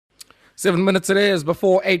7 minutes today is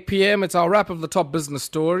before 8 p.m. It's our wrap of the top business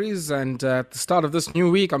stories. And at the start of this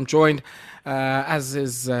new week, I'm joined, as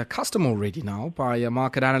is custom already now, by a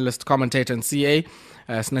market analyst, commentator, and CA,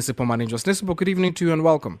 Sinesipho. Sinesipho, good evening to you and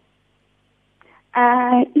welcome.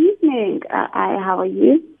 Evening. How are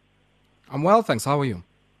you? I'm well, thanks. How are you?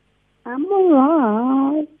 I'm all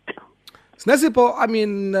right. Sinesipho,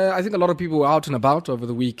 I think a lot of people were out and about over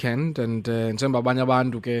the weekend, and njengoba abanye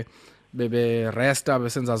abantu ke bebe-resta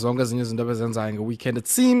besenza zonke ezinye izinto abezenzayo ngeweekend. It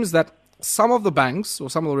seems that some of the banks, or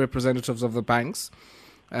some of the representatives of the banks,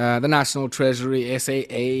 the National Treasury,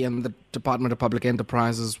 SAA, and the Department of Public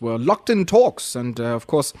Enterprises were locked in talks. And, of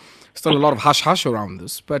course, still a lot of hush-hush around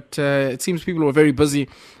this. But it seems people were very busy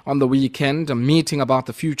on the weekend, meeting about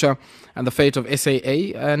the future and the fate of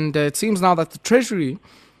SAA. And it seems now that the Treasury,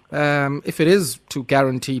 if it is to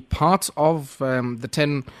guarantee part of the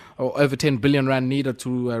 10 or over 10 billion rand needed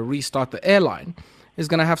to restart the airline, is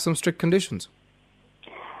going to have some strict conditions.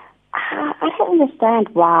 I don't understand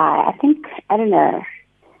why. I don't know.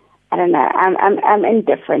 I'm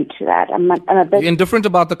indifferent to that. I'm a bit. You're indifferent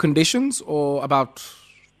about the conditions, or about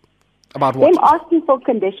what? Them asking for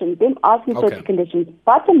conditions. Them asking for conditions.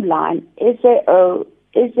 Bottom line, SAA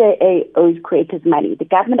owes creators money. The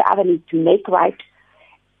government either needs to make right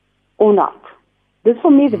or not. This for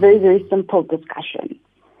me is a very, very simple discussion.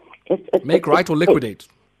 Make right or liquidate.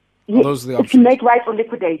 Those are the options. It's make right or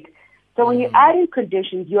liquidate. So when you add in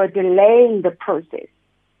conditions, you are delaying the process.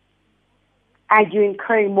 And you're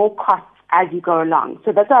incurring more costs as you go along.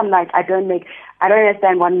 So that's why I'm like, I don't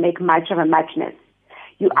understand why make much of a muchness.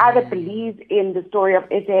 You either believe in the story of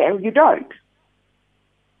SAA or you don't.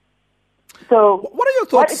 So what are your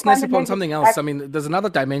thoughts, Sinesipho, on something else? There's another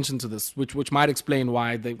dimension to this, which might explain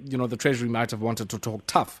why the Treasury might have wanted to talk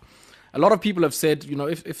tough. A lot of people have said,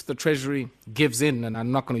 if the Treasury gives in, and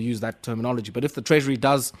I'm not going to use that terminology, but if the Treasury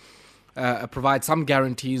does provide some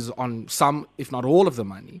guarantees on some, if not all of the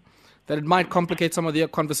money, that it might complicate some of the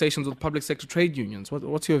conversations with public sector trade unions.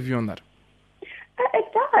 What's your view on that? It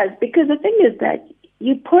does, because the thing is that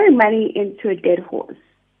you're pouring money into a dead horse.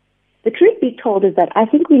 The truth be told is that I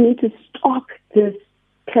think we need to stop this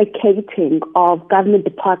placating of government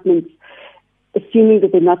departments assuming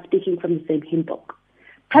that they're not speaking from the same hymn book.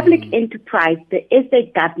 Public enterprise, the SA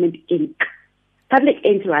Government Inc., public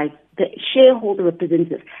enterprise, the shareholder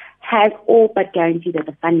representative, has all but guaranteed that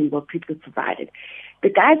the funding will be provided. The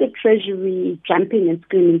guys at Treasury jumping and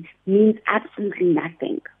screaming means absolutely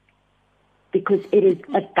nothing because it is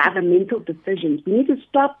a governmental decision. We need to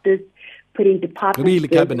stop this putting departments... Could be the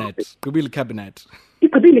cabinet. It could be the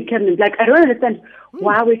cabinet. Like, I don't understand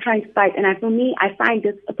why we're trying to fight. And for me, I find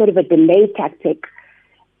this a sort of a delay tactic,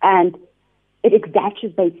 and it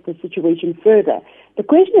exacerbates the situation further. The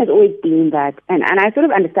question has always been that, and I sort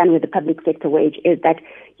of understand where the public sector wage is, that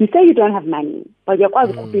you say you don't have money, but you're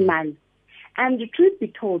always copying money. And the truth be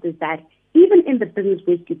told is that even in the business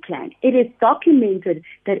rescue plan, it is documented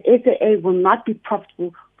that SAA will not be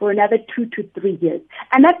profitable for another 2 to 3 years.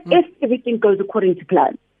 And that's if everything goes according to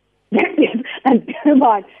plan. And come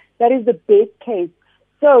on, that is the best case.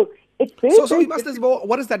 So it's very... So we must,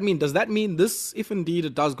 what does that mean? Does that mean this, if indeed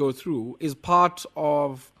it does go through, is part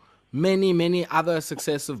of many, many other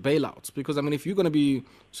successive bailouts? Because, if you're going to be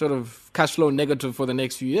sort of cash flow negative for the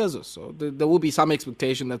next few years or so, there will be some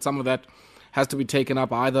expectation that some of that has to be taken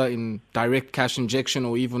up either in direct cash injection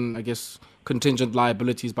or even, I guess, contingent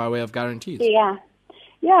liabilities by way of guarantees. Yeah,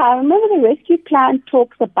 I remember the rescue plan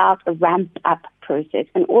talks about a ramp-up process.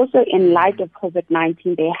 And also in light of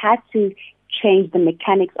COVID-19, they had to change the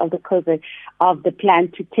mechanics of the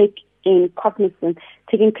plan to take in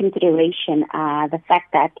consideration the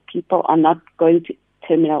fact that people are not going to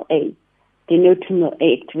Terminal A. There are no Terminal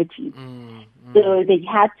A activities. So they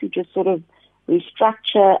had to just sort of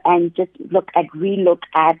restructure and just relook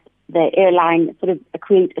at the airline, sort of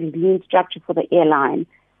create a lean structure for the airline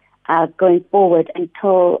going forward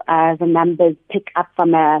until the numbers pick up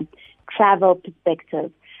from a travel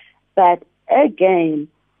perspective. But again,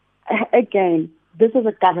 this is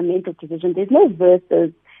a governmental decision. There's no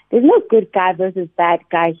good guy versus bad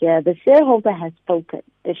guy here. The shareholder has spoken.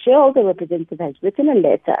 The shareholder representative has written a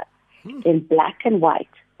letter in black and white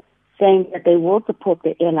saying that they will support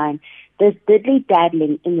the airline. This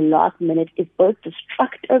diddly-daddling in the last minute is both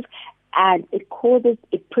destructive and it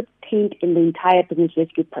puts taint in the entire business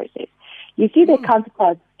rescue process. You see the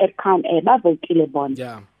counterparts at Count A, we're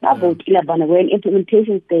in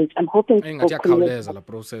implementation stage. I'm hoping because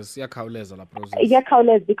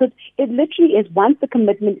it literally is once the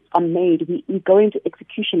commitments are made, we go into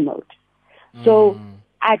execution mode. So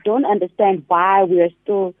I don't understand why we are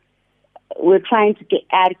still we're trying to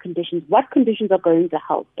add conditions. What conditions are going to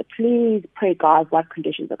help? Please pray God, what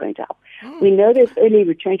conditions are going to help? We know there's early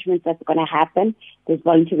retrenchments that's going to happen. There's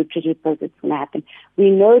voluntary retrenchment process that's going to happen.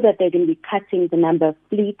 We know that they're going to be cutting the number of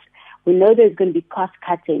fleets. We know there's going to be cost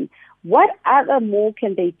cutting. What other more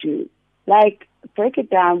can they do? Like, break it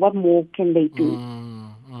down. What more can they do?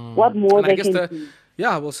 What more and they can do?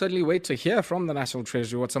 Yeah, we'll certainly wait to hear from the National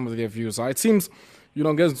Treasury what some of their views are. It seems,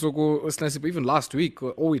 even last week,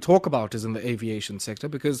 all we talk about is in the aviation sector,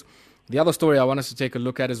 because the other story I want us to take a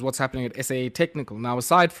look at is what's happening at SAA Technical. Now,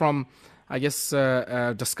 aside from,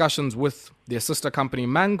 discussions with their sister company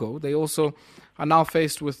Mango, they also are now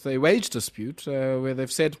faced with a wage dispute where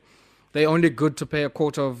they've said they're only good to pay a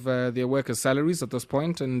quarter of their workers' salaries at this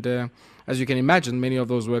point. And as you can imagine, many of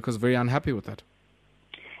those workers are very unhappy with that.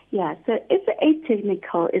 Yeah, so SAA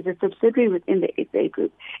Technical is a subsidiary within the SA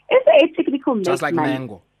Group. SAA Technical makes just like money.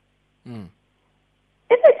 Mango.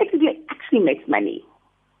 SAA Technical actually makes money.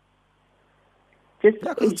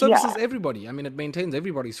 Because it services everybody. I mean, it maintains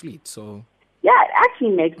everybody's fleet. So yeah, it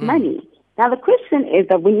actually makes money. Now, the question is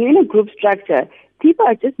that when you're in a group structure, people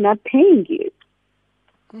are just not paying you.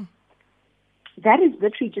 That is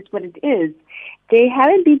literally just what it is. They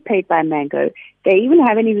haven't been paid by Mango. They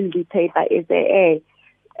haven't even been paid by SAA.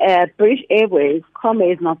 British Airways,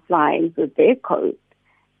 Comair is not flying, so they're closed.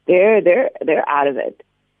 They're out of it.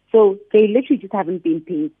 So they literally just haven't been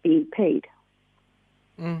being paid.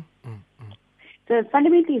 So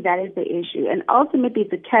fundamentally, that is the issue, and ultimately,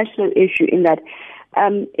 it's a cash flow issue. In that,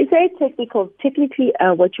 it's a technically,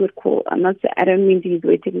 what you would call. I don't mean to use the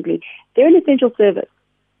word technically. They're an essential service.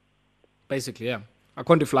 Basically, yeah. I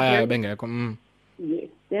can't fly. Yes,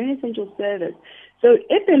 they're an essential service. So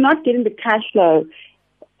if they're not getting the cash flow,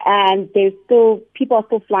 and people are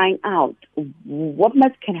still flying out, what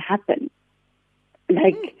much can happen?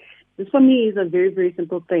 This for me is a very, very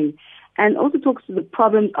simple thing. And also talks to the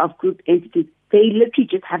problems of group entities. They literally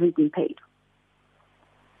just haven't been paid.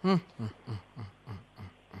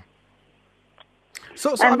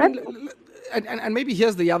 So and maybe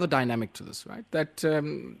here's the other dynamic to this, right? That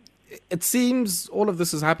it seems all of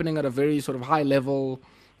this is happening at a very sort of high level,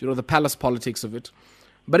 the palace politics of it.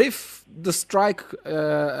 But if the strike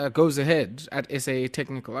goes ahead at SAA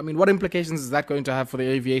Technical, what implications is that going to have for the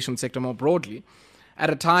aviation sector more broadly at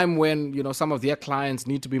a time when, some of their clients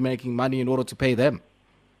need to be making money in order to pay them?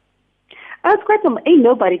 It's quite simple. Ain't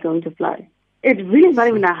nobody going to fly. It really is not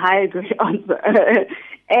even a high grade answer.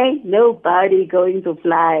 Ain't nobody going to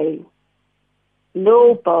fly.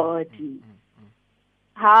 Nobody.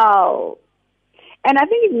 How? And I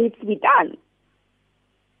think it needs to be done.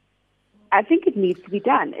 I think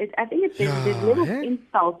there's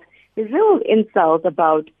little insult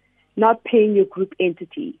about not paying your group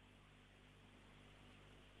entity.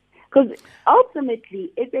 Because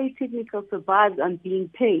ultimately, SA Technical survives on being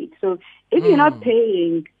paid. So if you're not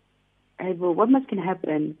paying, what much can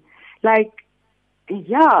happen? And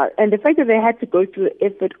the fact that they had to go through the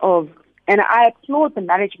effort of, and I applaud the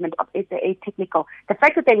management of SAA Technical, the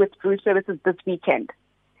fact that they withdrew services this weekend,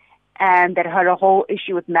 and that had a whole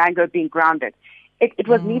issue with Mango being grounded. It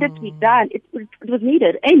was needed to be done. It was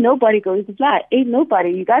needed. Ain't nobody going to fly. Ain't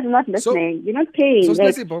nobody. You guys are not listening. You're not paying. So,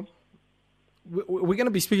 Sinesipho, we're going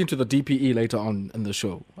to be speaking to the DPE later on in the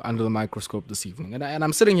show, under the microscope this evening. And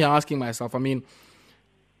I'm sitting here asking myself,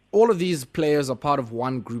 all of these players are part of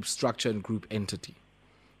one group structure and group entity.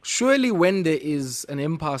 Surely when there is an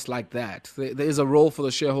impasse like that, there is a role for the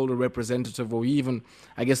shareholder representative, or even,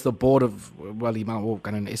 I guess, the board of,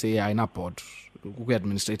 an SAI board,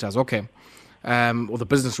 administrators, okay, or the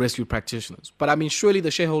business rescue practitioners. But surely the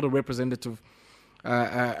shareholder representative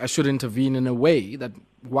should intervene in a way that,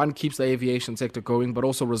 one, keeps the aviation sector going, but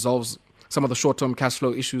also resolves some of the short-term cash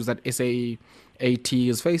flow issues that SAAT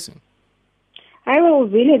is facing.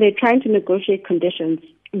 Really, they're trying to negotiate conditions.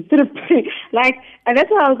 Instead of and that's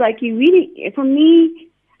why I was like, for me,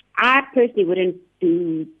 I personally wouldn't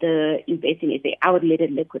do the investing in SA. I would let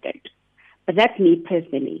it liquidate. But that's me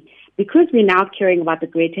personally. Because we're now caring about the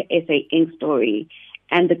greater SA Inc. story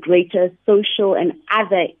and the greater social and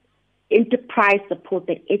other enterprise support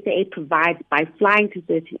that SAA provides by flying to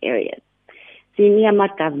certain areas. So I'm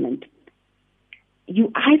not government.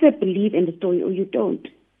 You either believe in the story or you don't.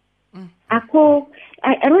 I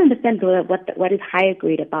don't understand what is higher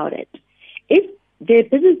grade about it. If the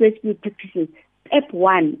business rescue practitioners, step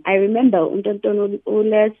one, I remember,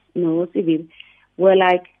 were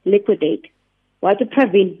like, liquidate. What to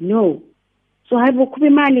Praveen? No. So I will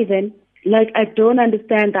money then. I don't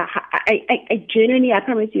understand that. I genuinely, I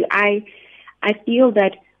promise you, I feel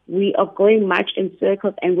that we are going much in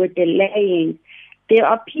circles and we're delaying There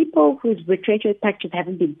are people whose retrenchment packages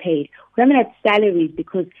haven't been paid, who haven't had salaries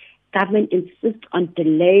because government insists on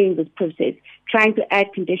delaying this process, trying to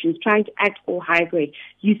add conditions, trying to act all high grade.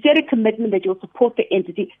 You said a commitment that you'll support the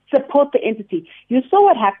entity. Support the entity. You saw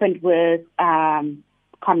what happened with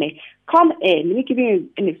Comair. Comair, let me give you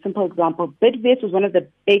an simple example. Bidvest was one of the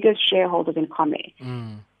biggest shareholders in Comair.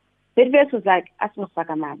 Bidvest was like,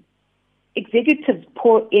 man. Executives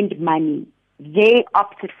pour in money. They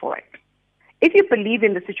opted for it. If you believe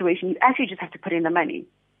in the situation, you actually just have to put in the money.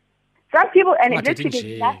 Some people, and it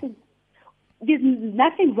literally, there's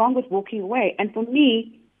nothing wrong with walking away. And for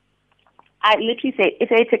me, I literally say,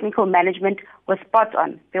 SA technical management was spot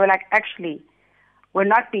on. They were like, actually, we're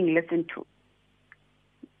not being listened to.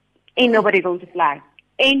 Ain't nobody going to fly.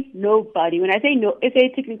 Ain't nobody. When I say no, SA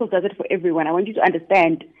technical does it for everyone. I want you to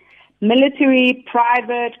understand. Military,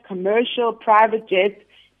 private, commercial, private jets,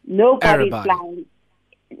 nobody's flying.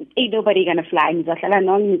 Ain't nobody going to fly.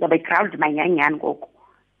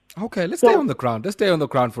 Okay, let's stay on the ground. Let's stay on the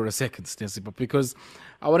ground for a second, Sinesipho, because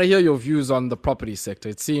I want to hear your views on the property sector.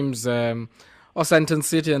 It seems Osanton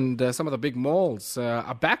City and some of the big malls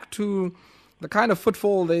are back to the kind of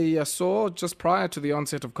footfall they saw just prior to the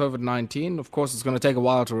onset of COVID-19. Of course, it's going to take a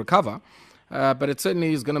while to recover, but it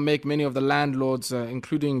certainly is going to make many of the landlords,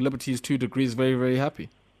 including Liberty's 2 Degrees, very, very happy.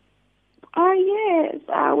 Oh, yes.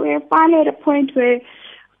 We're finally at a point where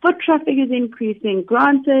foot traffic is increasing.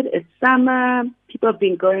 Granted, it's summer. People have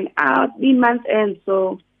been going out. The month ends,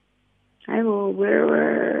 so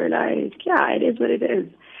we're like, yeah, it is what it is.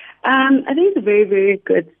 I think it's a very, very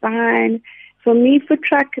good sign. For me, foot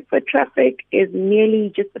traffic is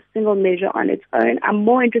merely just a single measure on its own. I'm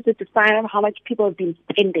more interested to find out how much people have been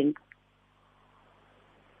spending,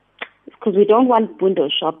 because we don't want window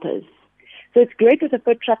shoppers. So it's great with the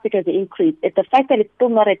foot traffic as an increase. It's the fact that it's still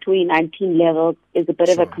not at 2019 levels is a bit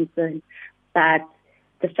of a concern. But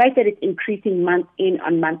the fact that it's increasing month in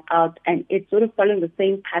on month out, and it's sort of following the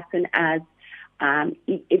same pattern as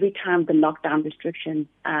every time the lockdown restrictions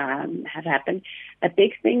have happened. A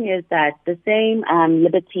big thing is that the same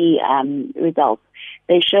Liberty results,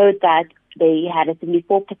 they showed that they had a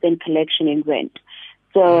 74% collection in rent.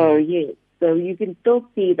 So, yes, so you can still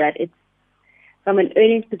see that it's, from an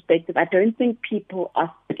earnings perspective, I don't think people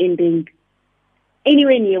are spending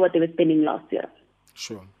anywhere near what they were spending last year.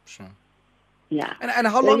 Sure. Yeah. And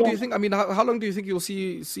how long do you think? I mean, how long do you think you'll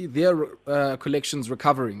see their collections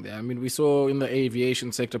recovering there? I mean, we saw in the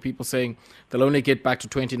aviation sector people saying they'll only get back to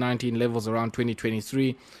 2019 levels around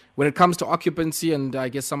 2023. When it comes to occupancy and I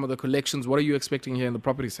guess some of the collections, what are you expecting here in the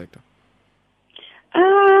property sector?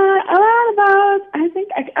 Around about, I think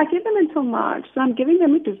I give them until March, so I'm giving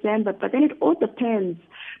them in December, but then it all depends.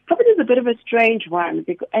 Property is a bit of a strange one,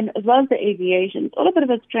 and as well as the aviation, it's all a bit of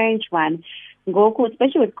a strange one,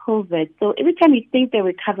 especially with COVID. So every time you think the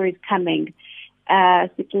recovery is coming,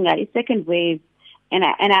 speaking at a second wave,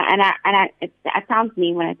 it sounds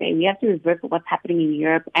mean when I say we have to revert for what's happening in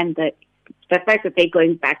Europe and the fact that they're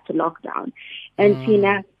going back to lockdown. And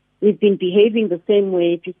Tina, we've been behaving the same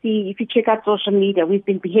way. If you check out social media, we've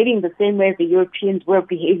been behaving the same way the Europeans were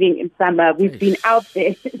behaving in summer. We've been out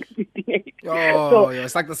there.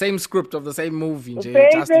 It's like the same script of the same movie,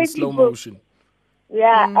 just in slow motion.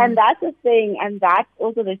 Yeah, and that's the thing, and that's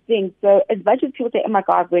also the thing. So as much as people say, oh my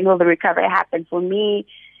God, when will the recovery happen? For me,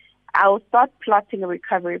 I will start plotting a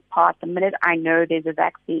recovery path the minute I know there's a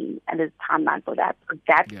vaccine and there's a timeline for that. Because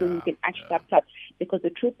that's when you can actually start plot. Because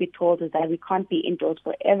the truth be told is that we can't be indoors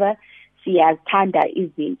forever. See, as Tanda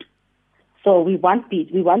isn't. So we want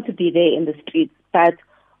to be there in the streets. But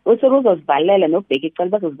also those valela, no big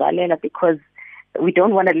valela, because we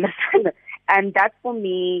don't want to listen. And that's for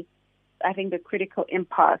me, I think the critical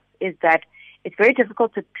impasse is that it's very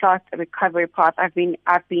difficult to plot a recovery path. I've been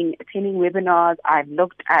attending webinars. I've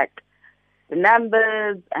looked at the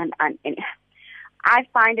numbers, and I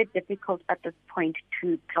find it difficult at this point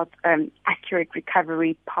to plot accurate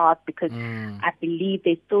recovery path because I believe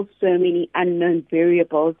there's still so many unknown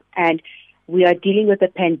variables, and we are dealing with a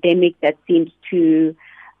pandemic that seems to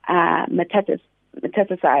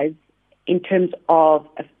metastasize in terms of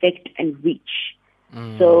effect and reach.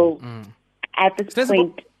 At this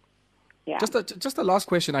point, yeah. Just a last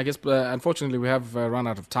question, I guess. Unfortunately, we have run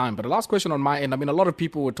out of time. But the last question on my end, I mean, a lot of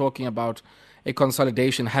people were talking about a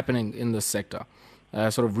consolidation happening in this sector,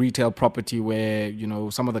 sort of retail property where,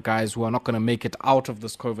 some of the guys who are not going to make it out of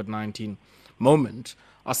this COVID-19 moment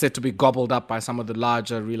are said to be gobbled up by some of the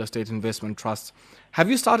larger real estate investment trusts. Have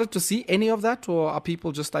you started to see any of that, or are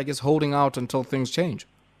people just, I guess, holding out until things change?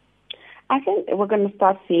 I think we're going to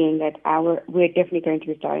start seeing it. We're definitely going to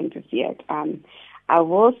be starting to see it. I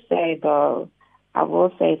will say, though, I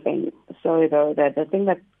will say things. Sorry though, that the thing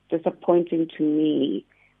that's disappointing to me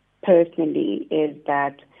personally is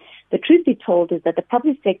that the truth be told is that the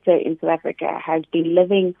public sector in South Africa has been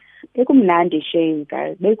living shame,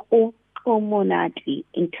 guys, in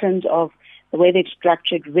terms of the way they've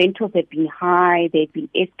structured. Rentals have been high, they've been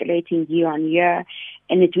escalating year on year,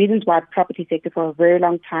 and it's reasons why property sector for a very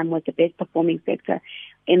long time was the best performing sector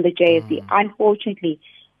in the JSE. Unfortunately,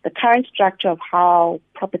 the current structure of how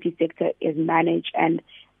property sector is managed and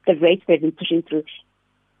the rates they've been pushing through,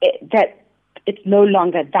 that it's no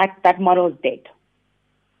longer, that model is dead.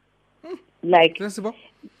 Like,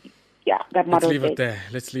 yeah, that model Let's leave is it there.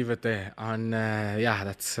 Let's leave it there. And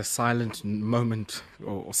that's a silent moment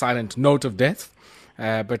or silent note of death.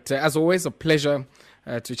 But as always, a pleasure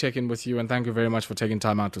to check in with you, and thank you very much for taking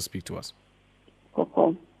time out to speak to us.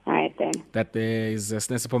 Cool. All right, then. That there is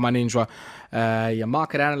Sinesipho Manilla, your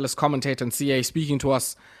market analyst, commentator, and CA, speaking to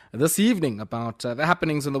us this evening about the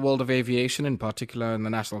happenings in the world of aviation, in particular in the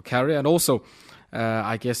national carrier, and also,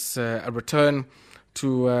 a return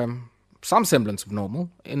to some semblance of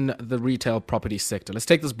normal in the retail property sector. Let's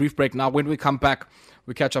take this brief break now. When we come back,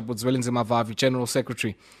 we catch up with Zwelinzima Vavi, General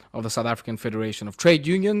Secretary of the South African Federation of Trade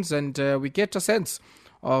Unions, and we get a sense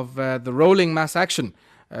of the rolling mass action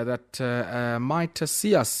that might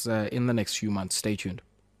see us in the next few months. Stay tuned.